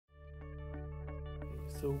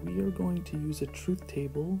So we are going to use a truth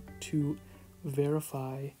table to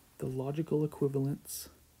verify the logical equivalence,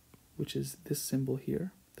 which is this symbol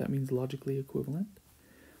here. That means logically equivalent.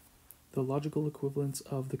 The logical equivalence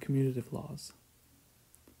of the commutative laws.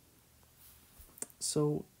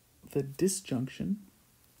 So the disjunction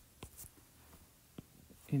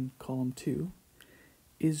in column 2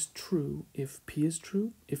 is true if P is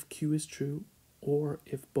true, if Q is true, or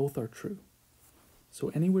if both are true. So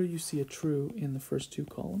anywhere you see a true in the first two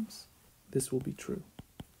columns, this will be true.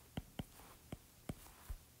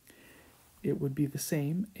 It would be the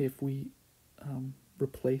same if we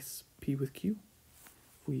replace P with Q,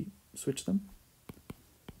 if we switch them.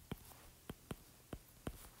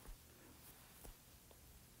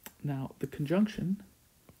 Now the conjunction,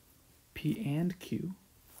 P and Q,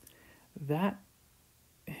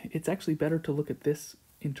 it's actually better to look at this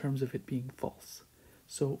in terms of it being false.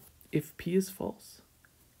 So if P is false,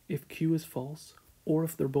 if Q is false, or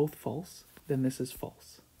if they're both false, then this is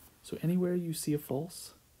false. So anywhere you see a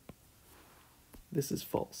false, this is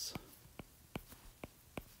false.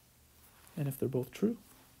 And if they're both true,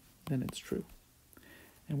 then it's true.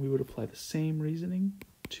 And we would apply the same reasoning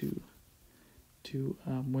to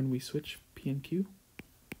when we switch P and Q.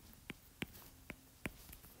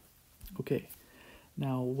 Okay,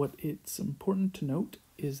 now what it's important to note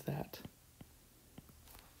is that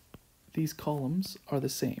these columns are the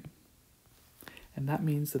same, and that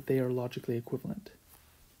means that they are logically equivalent.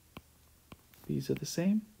 These are the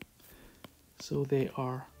same, so they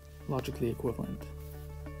are logically equivalent.